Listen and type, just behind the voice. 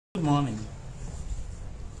morning.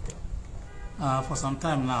 For some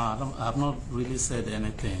time now, I have not really said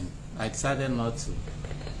anything. I decided not to.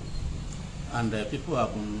 And people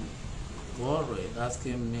have been worried,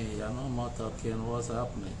 asking me, you're no more talking, what's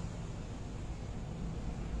happening?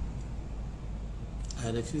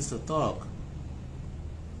 I refuse to talk.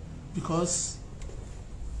 Because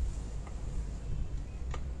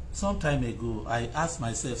some time ago, I asked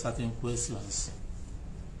myself certain questions.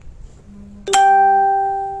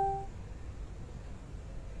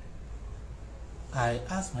 I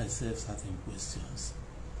asked myself certain questions.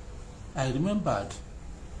 I remembered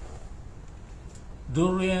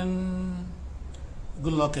during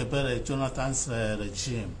Goodluck Ebele Jonathan's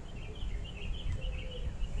regime,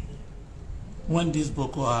 when this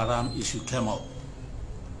Boko Haram issue came up,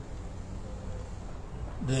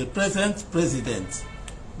 the present president,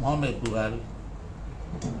 Muhammad Buhari,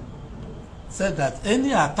 said that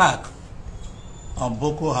any attack on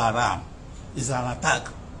Boko Haram is an attack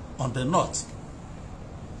on the north.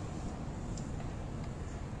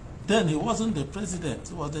 Then he wasn't the president,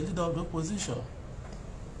 he was the leader of the opposition.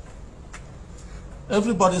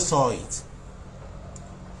 Everybody saw it.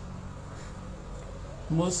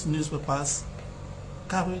 Most newspapers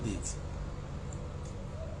carried it.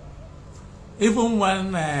 Even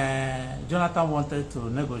when Jonathan wanted to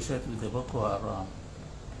negotiate with the Boko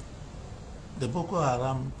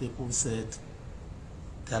Haram people said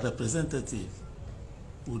their representative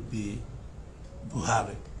would be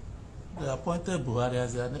Buhari. They appointed Buhari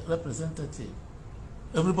as their representative.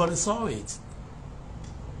 Everybody saw it.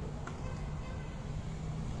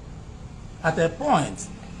 At a point,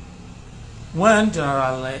 when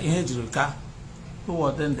General Uwazurike, who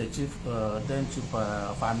was then the chief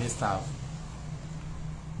of army staff,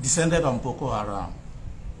 descended on Boko Haram,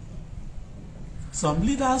 some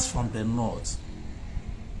leaders from the north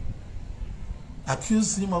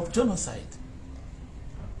accused him of genocide.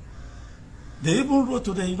 They even wrote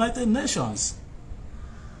to the United Nations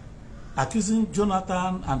accusing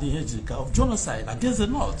Jonathan and Uwazurike of genocide against the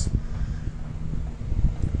north.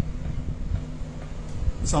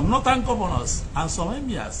 Some northern governors and some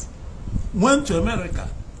emirs went to America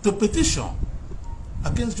to petition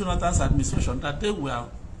against Jonathan's administration that they were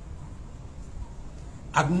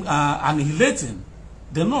annihilating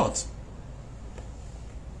the north.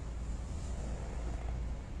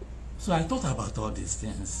 So I thought about all these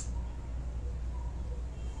things.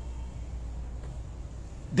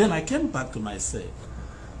 Then I came back to myself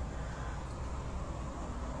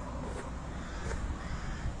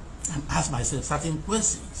and asked myself certain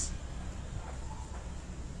questions.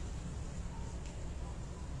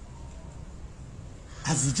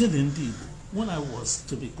 As Ijelindi, when I was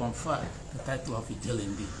to be conferred the title of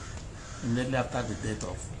Ijelindi, immediately after the death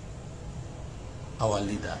of our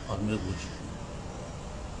leader, Odmeguji,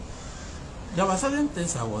 there were certain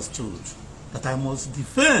things I was told that I must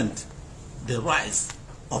defend the rights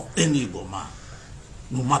of any Igbo man,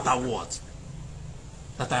 no matter what,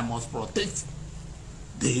 that I must protect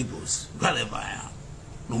the Igbos wherever I am,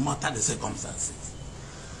 no matter the circumstances.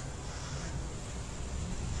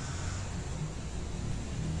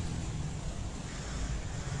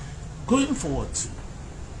 Going forward,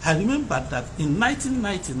 I remember that in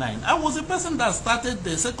 1999, I was the person that started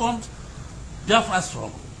the second Biafra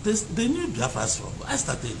struggle, the new Biafra struggle. I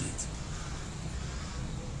started it.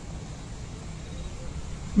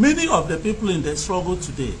 Many of the people in the struggle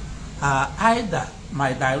today are either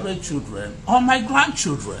my direct children or my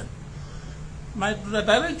grandchildren. My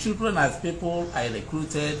direct children are people I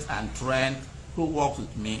recruited and trained who work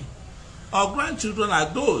with me. Our grandchildren are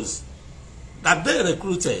those that they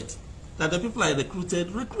recruited, that the people I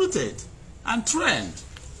recruited and trained.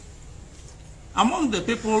 Among the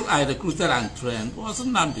people I recruited and trained was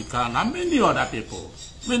Nnamdi Kanu and many other people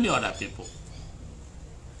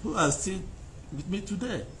who are still with me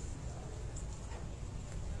today.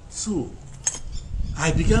 So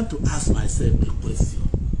I began to ask myself the question,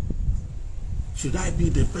 should I be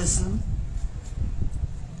the person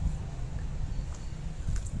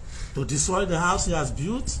to destroy the house he has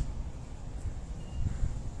built?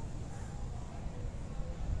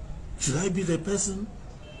 Should I be the person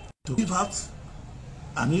to give out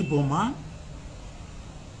an Igbo man?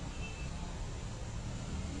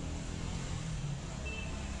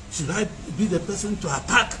 Should I be the person to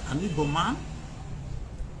attack an Igbo man?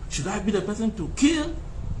 Should I be the person to kill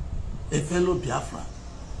a fellow Biafra?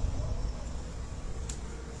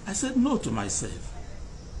 I said no to myself.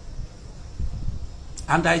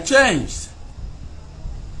 And I changed.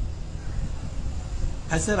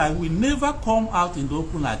 I said I will never come out in the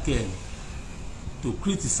open again to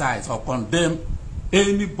criticize or condemn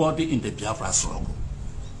anybody in the Biafra struggle.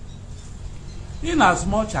 In as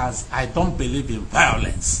much as I don't believe in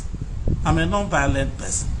violence, I'm a non-violent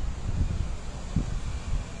person.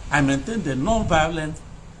 I maintain the non-violent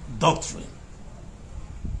doctrine.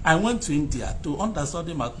 I went to India to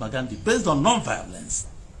understudy Mahatma Gandhi based on non-violence.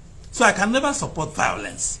 So I can never support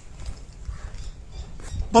violence.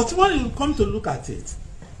 But when you come to look at it,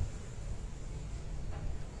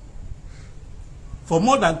 for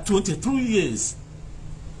more than 23 years,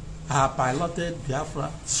 I have piloted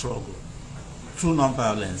Biafra struggle through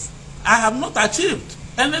non-violence. I have not achieved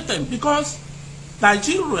anything because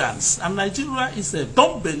Nigerians and Nigeria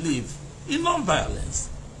don't believe in non-violence.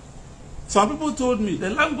 Some people told me the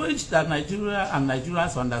language that Nigeria and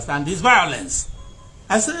Nigerians understand is violence.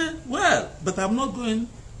 I said, well, but I'm not going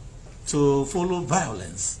to follow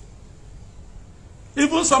violence.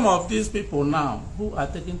 Even some of these people now who are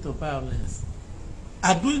taking to violence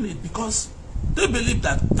are doing it because they believe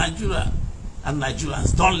that Nigeria and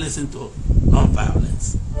Nigerians don't listen to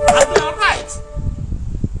non-violence. And they are right.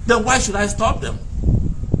 Then why should I stop them?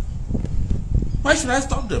 Why should I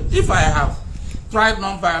stop them? If I have tried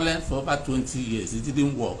non-violence for over 20 years, it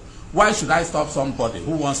didn't work. Why should I stop somebody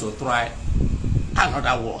who wants to try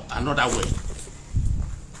another way?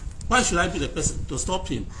 Why should I be the person to stop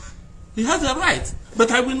him? He has a right, but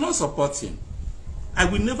I will not support him. I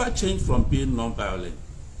will never change from being non-violent.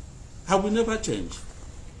 I will never change.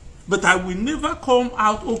 But I will never come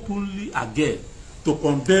out openly again to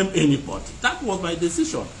condemn anybody. That was my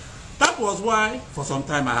decision. That was why, for some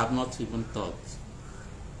time, I have not even thought.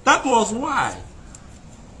 That was why,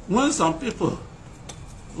 when some people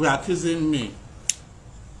were accusing me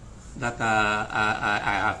that I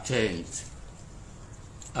have changed,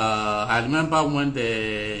 I remember when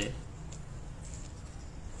the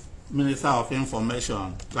Minister of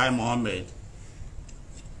Information, Lai Mohammed,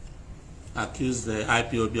 accused the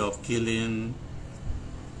IPOB of killing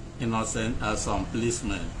innocent some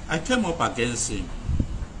policemen. I came up against him.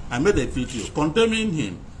 I made a video condemning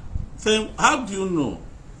him, saying, how do you know,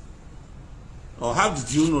 or how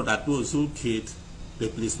did you know that those who killed the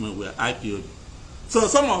policemen were IPOB? So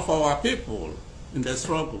some of our people in the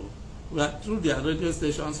struggle, through their radio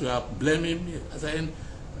stations, were blaming me, saying,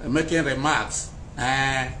 making remarks.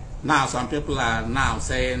 Now some people are now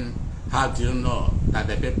saying, how do you know that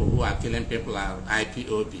the people who are killing people are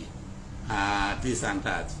IPOB? This and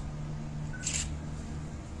that.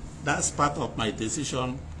 That's part of my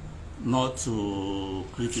decision not to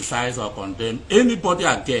criticize or condemn anybody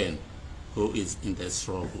again who is in the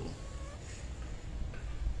struggle.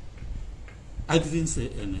 I didn't say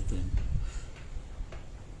anything.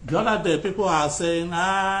 The other day, people are saying,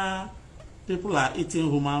 people are eating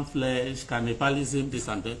human flesh, cannibalism, this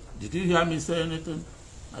and that. Did you hear me say anything?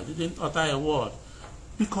 I didn't utter a word.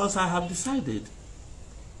 Because I have decided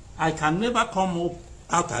I can never come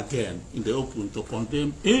out again in the open to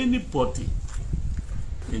condemn anybody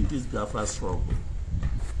in this Biafra struggle.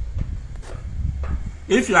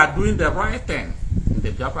 If you are doing the right thing in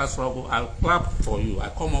the Biafra struggle, I'll clap for you. I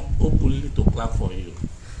come up openly to clap for you.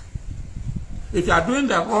 If you are doing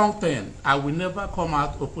the wrong thing, I will never come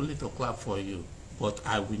out openly to clap for you. But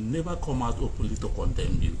I will never come out openly to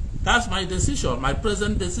condemn you. That's my decision, my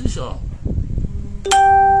present decision.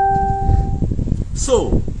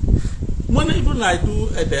 So, whenever I do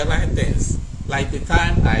the right things, like the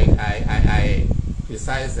time I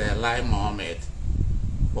criticized Lai Mohammed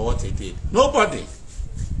for what he did, nobody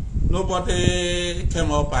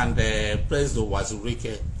came up and praised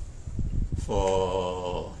Uwazurike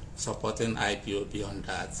for supporting IPOB on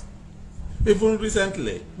that. Even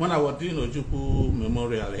recently, when I was doing Ojukwu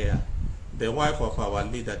Memorial here, the wife of our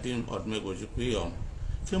leader, Dean Odmeg Ojukwu,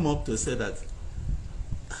 came up to say that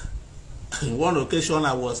in one occasion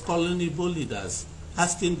I was calling Igbo leaders,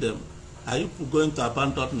 asking them, are you going to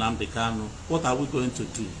abandon Nnamdi Kanu? What are we going to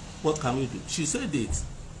do? What can we do? She said it.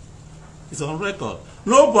 It's on record.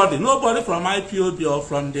 Nobody from IPOB or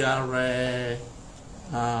from their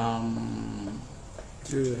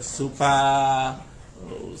super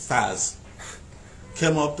stars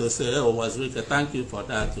came up to say, oh, Uwazurike, thank you for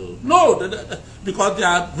that. No, because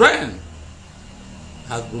their brain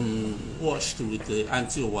has been washed with the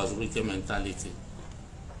anti-Uwazurike mentality.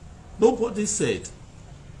 Nobody said,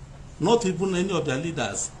 not even any of their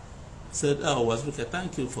leaders said, oh, Uwazurike,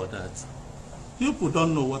 thank you for that. You people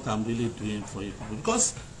don't know what I'm really doing for you people.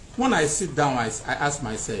 Because when I sit down, I ask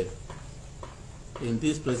myself, in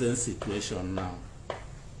this present situation now,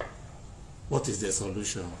 what is the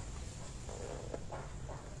solution?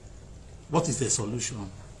 What is the solution?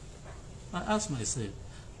 I ask myself.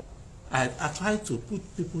 I try to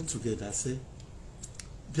put people together, say,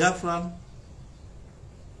 Biafran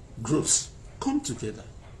groups, come together,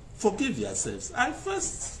 forgive yourselves. I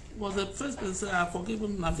first was the first person. I've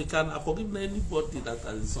forgiven African. I've forgiven anybody that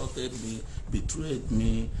has insulted me, betrayed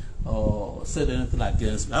me, or said anything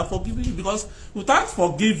against me. I've forgiven you, because without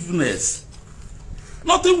forgiveness,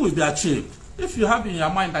 nothing will be achieved. If you have in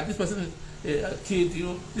your mind that this person killed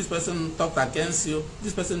you, this person talked against you,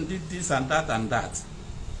 this person did this and that,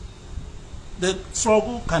 the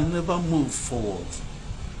struggle can never move forward.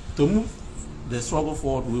 To move the struggle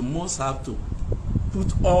forward, we must have to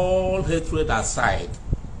put all hatred aside,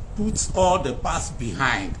 put all the past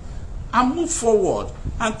behind, and move forward.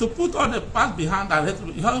 And to put all the past behind and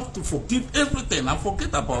hatred, you have to forgive everything and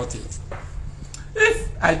forget about it. If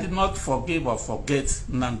I did not forgive or forget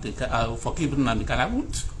forgive Nnamdi, I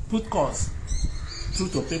wouldn't put cause through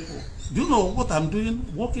to people. Do you know what I'm doing,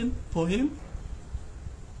 working for him?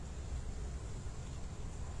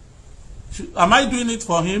 Am I doing it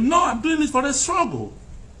for him? No, I'm doing it for a struggle.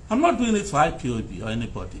 I'm not doing it for IPOB or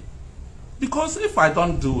anybody. Because if I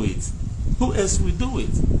don't do it, who else will do it?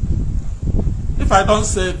 If I don't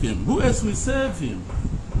save him, who else will save him?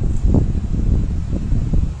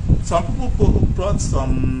 Some people brought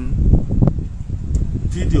some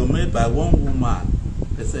video made by one woman.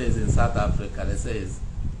 They say it's in South Africa. They say it's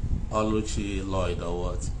Oluchi Lloyd or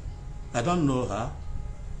what. I don't know her.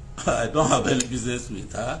 I don't have any business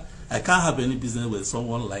with her. I can't have any business with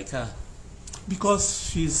someone like her, because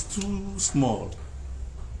she's too small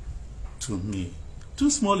to me. Too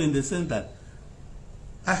small in the sense that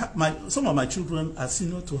some of my children are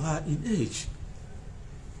senior to her in age.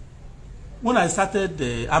 When I started,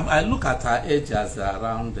 I look at her age as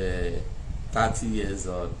around 30 years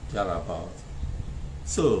or thereabout.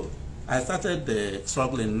 So I started the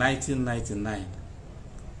struggle in 1999.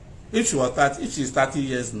 If she's 30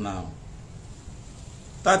 years now,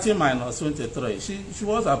 30 minus 23, she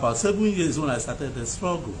was about 7 years when I started the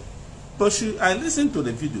struggle. But I listened to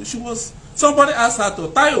the video. Somebody asked her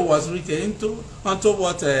to tie Uwazurike onto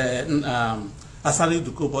what Asari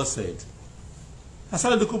Dukubo said.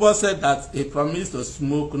 Asari Dukubo said that he promised to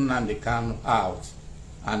smoke Nnamdi Kanu out,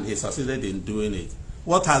 and he succeeded in doing it.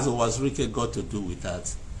 What has Uwazurike got to do with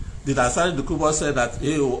that? Did Asari Dukubo say that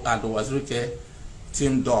he and Uwazurike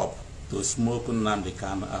teamed up to smoke Nnamdi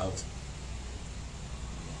Kanu out?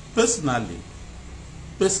 Personally,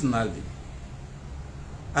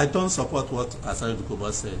 I don't support what Asari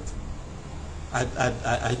Dukubo said.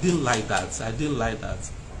 I didn't like that. I didn't like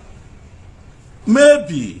that.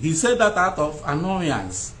 Maybe he said that out of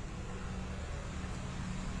annoyance.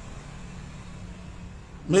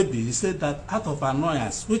 Maybe he said that out of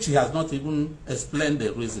annoyance, which he has not even explained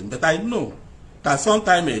the reason. But I know that some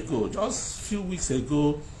time ago, just a few weeks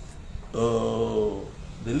ago,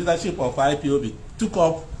 the leadership of IPOB took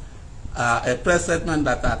up a press statement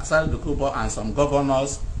that Asari Dukubo and some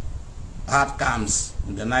governors had camps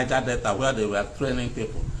in the Niger Delta where they were training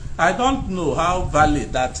people. I don't know how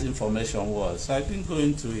valid that information was, so I didn't go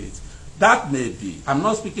into it. That may be, I'm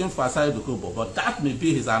not speaking for Asari Dukubo, but that may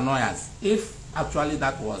be his annoyance, if actually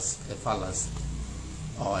that was a fallacy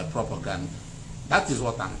or a propaganda. That is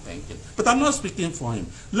what I'm thinking. But I'm not speaking for him.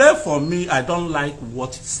 For me, I don't like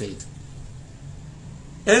what he said.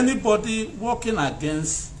 Anybody working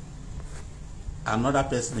against another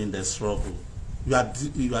person in the struggle, you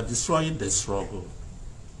are destroying the struggle.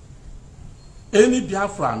 Any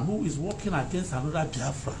Biafran who is working against another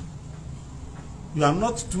Biafran, you are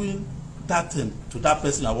not doing that thing to that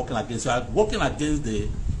person you are working against. You are working against the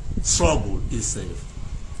struggle itself.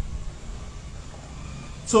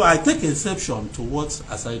 So I take exception to what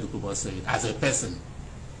Asari Dukubo said as a person.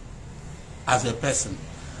 As a person.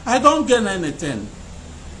 I don't get anything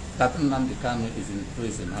that Nnamdi Kanu is in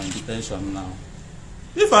prison or in detention now.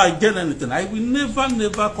 If I get anything, I will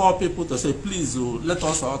never call people to say, please, let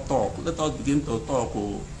us all talk. Let us begin to talk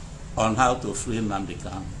on how to free Nnamdi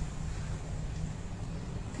Kanu.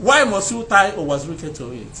 Why must you tie Uwazurike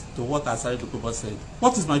to it, to what Asari Dukubo said?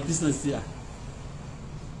 What is my business there?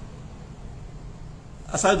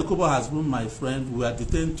 Asari Dukubo has been my friend. We were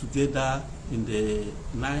detained together in the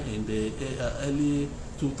early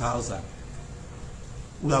 2000s.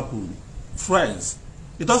 We are friends.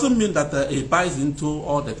 It doesn't mean that he buys into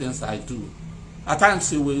all the things I do. At times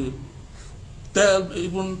he will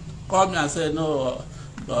even call me and say, no,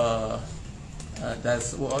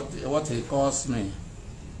 that's what he calls me.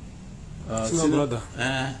 Senior brother.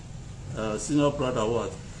 Senior brother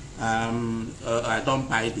what? I don't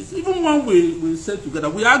buy this. Even when we say together,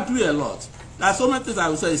 we argue a lot. There are so many things I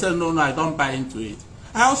will say. He said, no, I don't buy into it.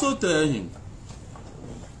 I also tell him,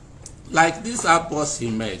 like this outburst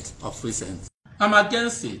he made of recent, I'm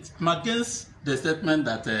against it. I'm against the statement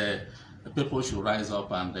that people should rise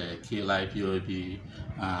up and kill IPOB.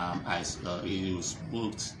 He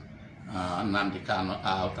spooked Nnamdi Kanu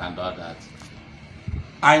out and all that.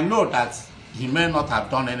 I know that he may not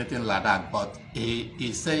have done anything like that, but he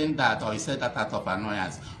is saying that, or he said that out of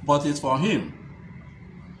annoyance. But it's for him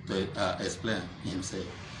to explain himself.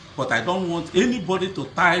 But I don't want anybody to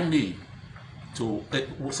tie me to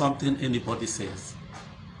something anybody says.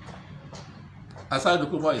 Aside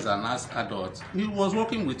Dokubo is an adult. He was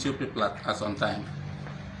working with you people at some time.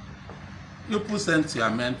 You people sent your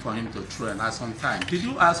men for him to train at some time. Did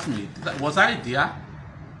you ask me? Was I there?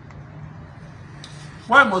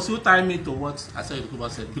 Why must you tie me to what Aside Dokubo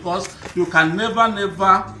said? Because you can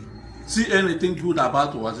never see anything good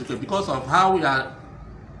about Uwazurike because of how your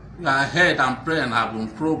head and brain have been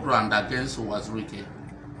programmed against Uwazurike.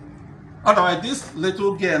 Otherwise, this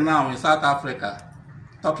little girl now in South Africa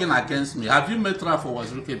talking against me. Have you met Raph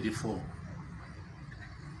Uwazurike before?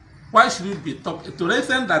 Why should you be talking? To the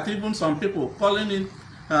extent that even some people calling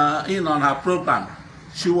in on her program,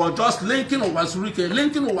 she was just linking Uwazurike.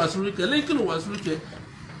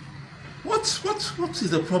 What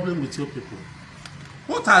is the problem with your people?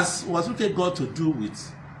 What has Uwazurike got to do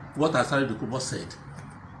with what Asari Dokubo said?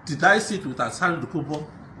 Did I sit with Asari Dokubo?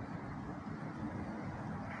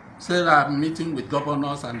 Said I'm meeting with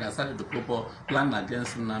governors and Asari Dokubo planned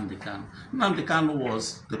against Nnamdi Kanu. Nnamdi Kanu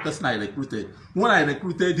was the person I recruited. When I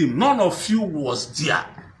recruited him, none of you was there.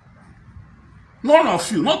 None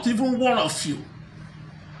of you, not even one of you,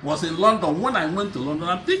 was in London. When I went to London,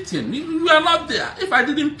 I picked him. You are not there. If I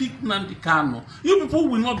didn't pick Nnamdi Kanu, you people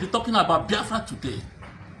will not be talking about Biafra today.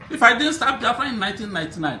 If I didn't start Biafra in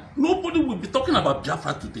 1999, nobody will be talking about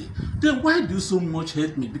Biafra today. Then why do you so much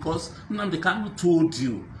hate me? Because Nnamdi Kanu told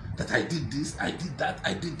you that I did this, I did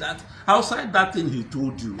that. Outside that thing he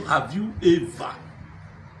told you, have you ever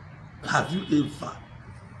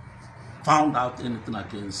found out anything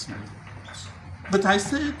against me? But I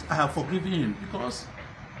said I have forgiven him because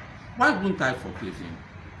why wouldn't I forgive him?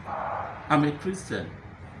 I'm a Christian.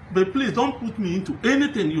 But please don't put me into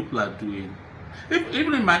anything you people are doing.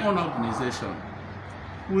 Even in my own organization,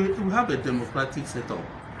 we have a democratic setup.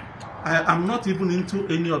 I am not even into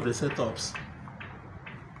any of the setups.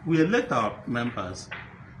 We elect our members.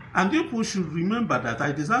 And you people should remember that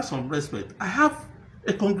I deserve some respect. I have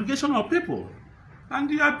a congregation of people. And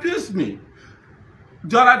you abuse me.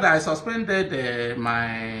 The other day I suspended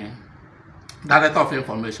my director of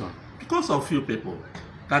information because of few people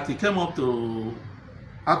that he came up to,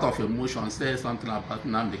 out of emotion, say something about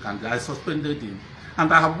Nnamdi Kanu. I suspended him.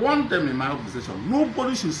 And I have warned them in my organization,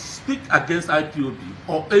 nobody should speak against IPOB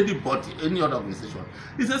or anybody, any other organization.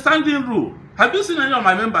 It's a standing rule. Have you seen any of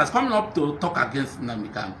my members coming up to talk against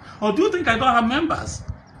Nnamdi Kanu? Or do you think I don't have members?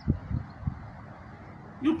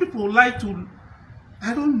 You people like to,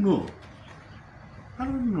 I don't know.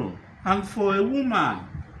 And for a woman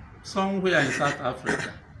somewhere in South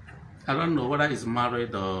Africa, I don't know whether he's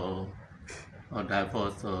married or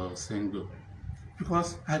divorced or single.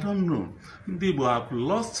 Because I don't know. People have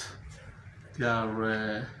lost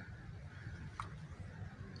their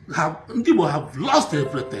people have lost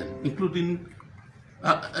everything, including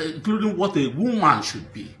what a woman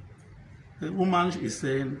should be. A woman is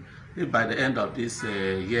saying if by the end of this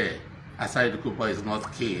year, Asari Dokubo is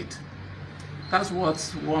not killed. That's what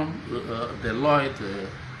the Lloyd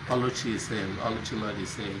Oluchi is saying. Oluchi Lloyd is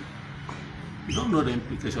saying. You don't know the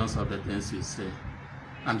implications of the things you say,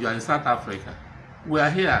 and you are in South Africa. We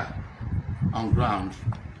are here on ground.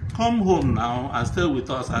 Come home now and stay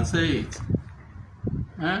with us and say it.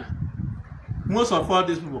 Most of all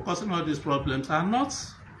these people causing all these problems are not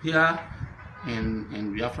here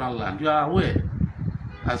in Biafran land. You are aware,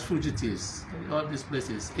 as fugitives, all these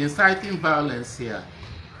places, inciting violence here.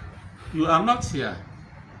 You are not here.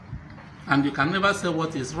 And you can never say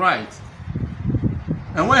what is right.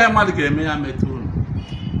 And where am I going to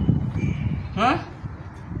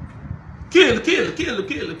Kill.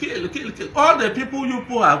 All the people you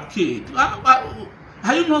people have killed.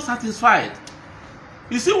 Are you not satisfied?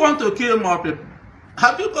 You still want to kill more people.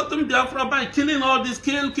 Have you gotten Biafra by killing all this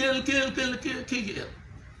kill? And you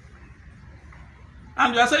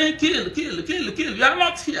are saying kill. You are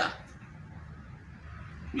not here.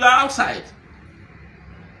 You are outside.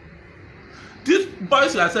 These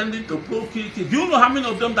boys you are sending to kill. Do you know how many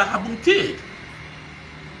of them that have been killed?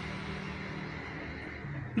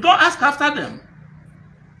 You don't ask after them.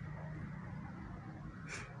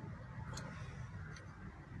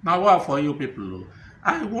 Now what for you people?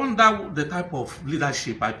 I wonder the type of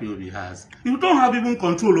leadership IPOB has. You don't have even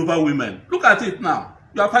control over women. Look at it now.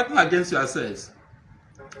 You are fighting against yourselves.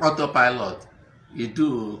 Autopilot. You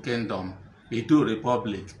do kingdom. You do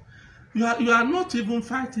republic. You are not even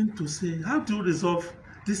fighting to say, how do you resolve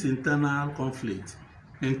this internal conflict,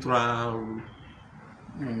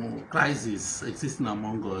 crisis existing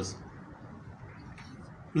among us?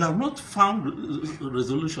 You have not found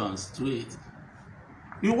resolutions to it.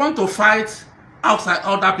 You want to fight outside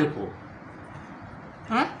other people.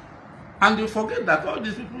 Huh? And you forget that all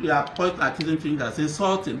these people you are pointing, accusing fingers,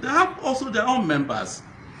 insulting, they have also their own members.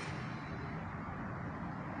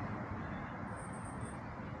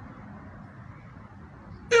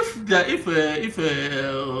 If the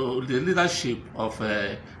leadership of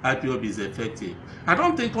IPOB is effective, I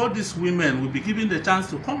don't think all these women will be given the chance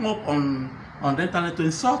to come up on the internet to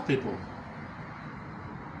insult people.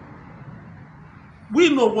 We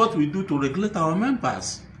know what we do to regulate our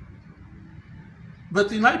members.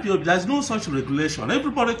 But in IPOB, there's no such regulation.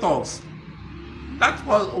 Everybody talks. That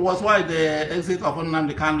was why the exit of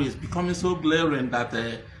Nnamdi Kanu is becoming so glaring that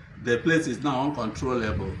the place is now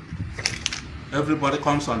uncontrollable. Everybody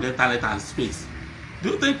comes on the internet and speaks.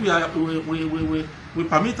 Do you think we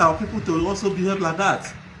permit our people to also behave like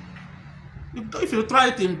that? If you try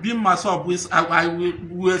it in being Massob, I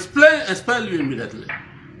will expel you immediately.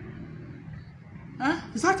 Huh?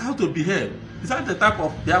 Is that how to behave? Is that the type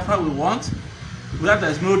of Biafra we want? Where there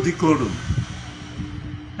is no decorum?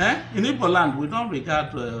 Eh? In Igbo land, we don't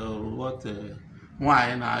regard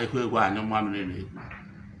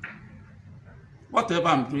whatever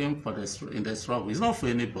I'm doing in the struggle, it's not for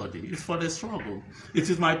anybody, it's for the struggle. It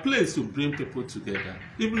is my place to bring people together.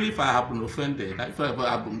 Even if I have been offended, if I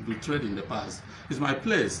have been betrayed in the past, it's my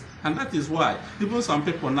place. And that is why, even some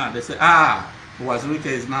people now, they say, Uwazurike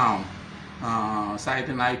is now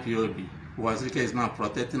citing IPOB. Uwazurike is now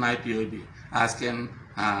protecting IPOB, asking,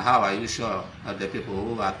 how are you sure that the people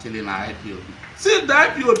who are killing our IPOB? See, the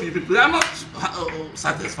IPOB people, they are not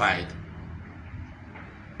satisfied.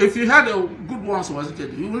 If you had a good one,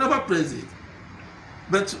 Uwazurike, you will never praise it.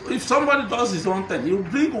 But if somebody does his own thing, you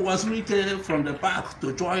bring Uwazurike from the back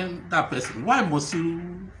to join that person. Why must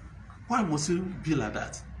you be like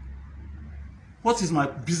that? What is my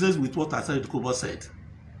business with what Asad Kobo said?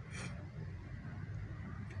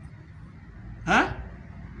 Huh?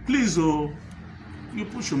 Please, you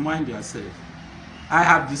should mind yourself. I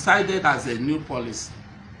have decided as a new policy,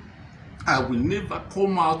 I will never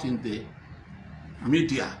come out in the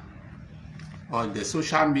media or in the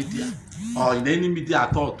social media or in any media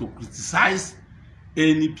at all to criticize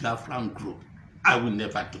any Biafran group. I will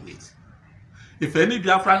never do it. If any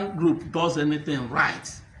Biafran group does anything right,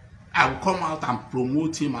 I will come out and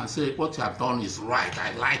promote him and say what you have done is right,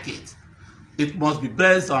 I like it. It must be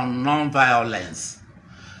based on non-violence.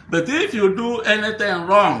 But if you do anything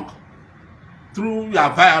wrong through your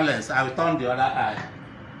violence, I will turn the other eye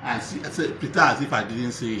and say, pretend as if I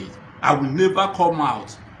didn't see it. I will never come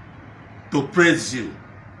out to praise you,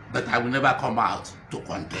 but I will never come out to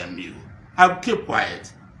condemn you. I will keep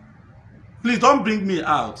quiet. Please don't bring me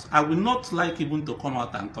out. I will not like even to come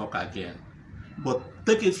out and talk again. But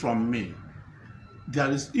take it from me. There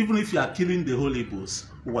is, even if you are killing the Holy Ghost,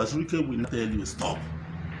 Uwazurike will not tell you stop.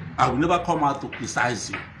 I will never come out to criticize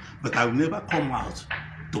you, but I will never come out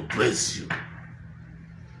to praise you.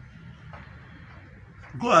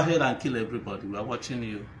 Go ahead and kill everybody. We are watching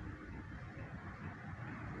you.